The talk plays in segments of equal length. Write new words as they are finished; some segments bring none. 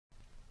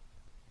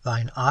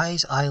Thine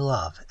eyes I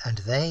love, and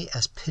they,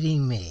 as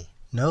pitying me,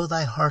 know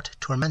thy heart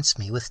torments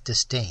me with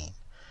disdain,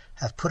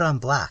 have put on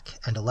black,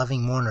 and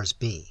loving mourners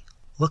be,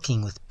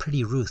 looking with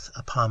pretty ruth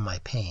upon my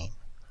pain.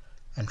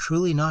 And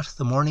truly not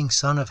the morning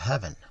sun of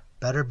heaven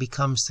better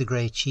becomes the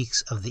grey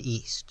cheeks of the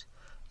east,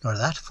 nor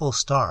that full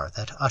star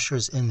that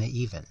ushers in the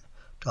even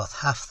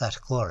doth half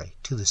that glory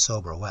to the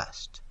sober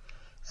west.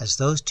 As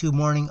those two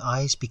morning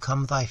eyes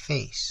become thy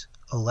face,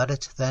 O let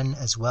it then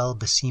as well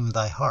beseem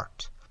thy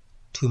heart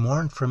to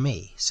mourn for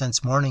me,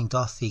 since mourning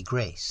doth thee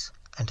grace,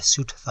 and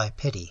suit thy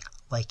pity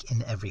like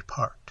in every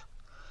part.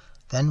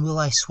 Then will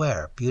I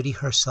swear beauty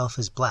herself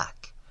is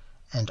black,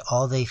 and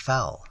all they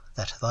foul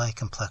that thy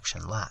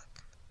complexion lack.